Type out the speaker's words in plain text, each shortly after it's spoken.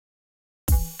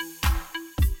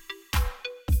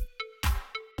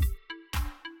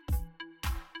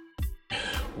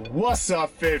What's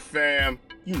up, Fit Fam?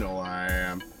 You know I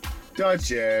am.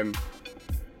 Dutch M.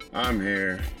 I'm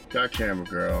here. Got camera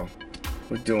girl.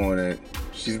 We're doing it.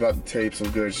 She's about to tape some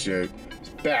good shit. It's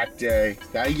back day.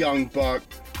 Got a young buck.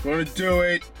 Gonna do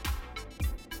it.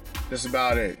 That's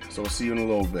about it. So we'll see you in a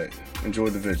little bit. Enjoy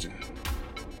the vision.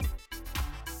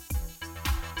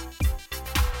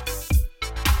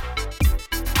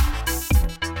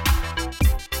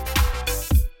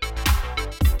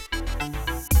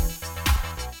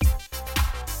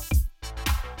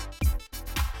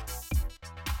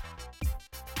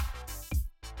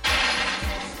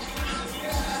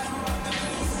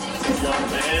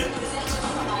 Young man.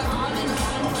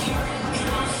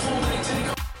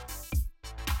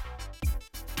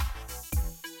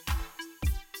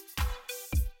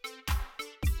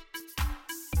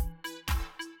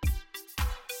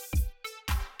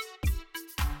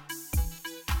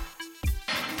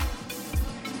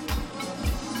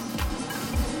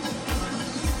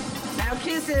 Now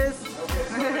kisses.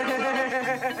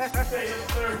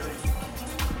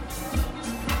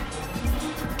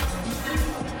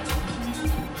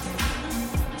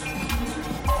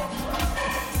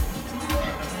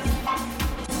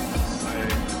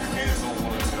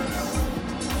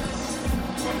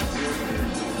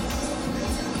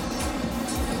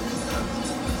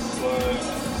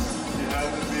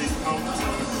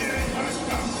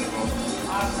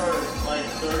 I've heard like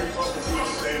 30 fucking people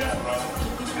say that, bro.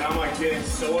 And I'm like getting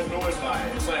so annoyed by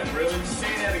it. It's like, really?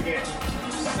 Say that again.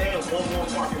 Say it one more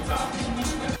fucking time.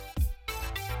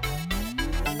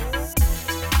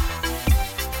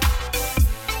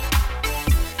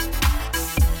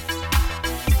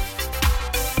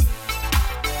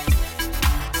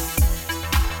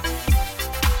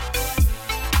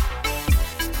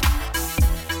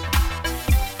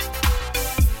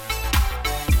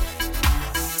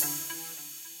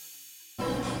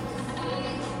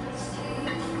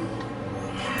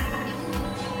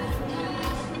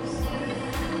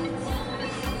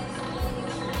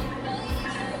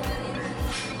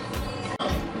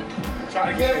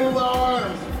 I can't move my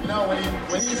arms. You know, when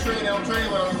you train, I'm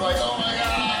training with him, he's like, oh my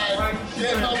God,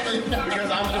 can't help it. Because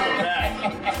I'm doing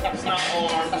back. It's not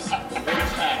arms, it's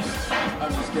chest.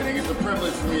 I'm just kidding. It's a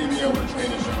privilege for me to be able to train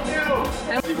this show.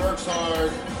 He works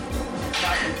hard,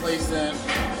 not complacent,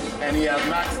 and he has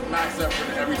max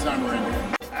effort every time we're in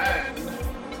here. And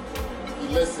he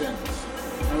listens.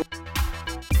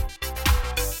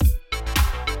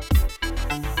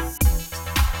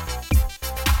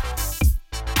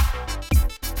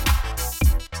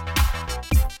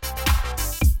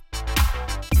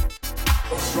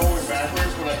 Going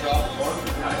backwards when I drop the bar.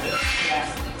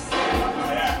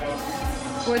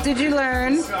 What did you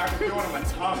learn? So I can do it on my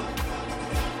tongue.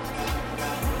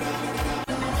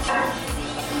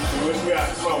 What we got?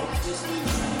 Smoke.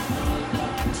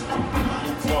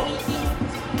 Smoke.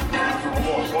 One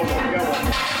more. We got one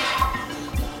more.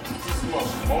 Smoke.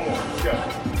 One more. Let's go.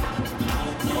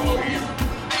 Oh, easy.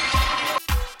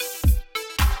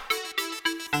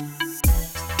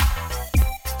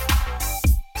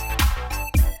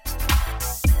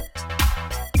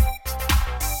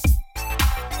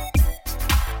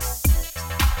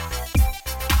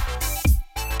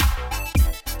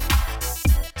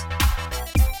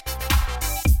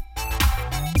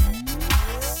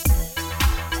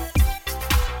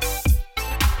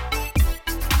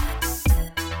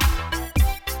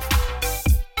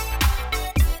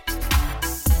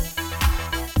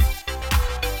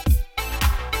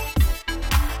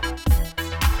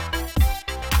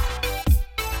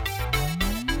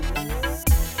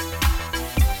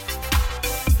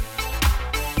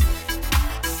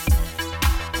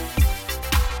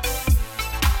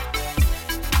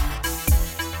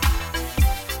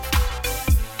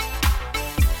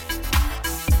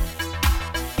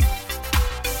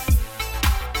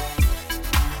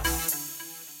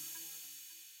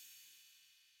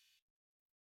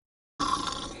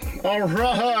 All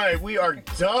right, we are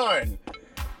done.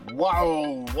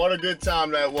 Wow, what a good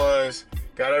time that was.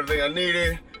 Got everything I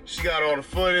needed. She got all the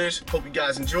footage. Hope you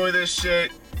guys enjoy this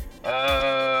shit.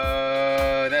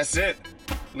 That's it.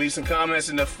 Leave some comments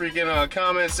in the freaking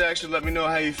comment section. Let me know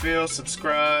how you feel.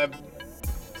 Subscribe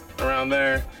around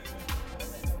there.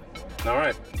 All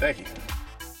right, thank you.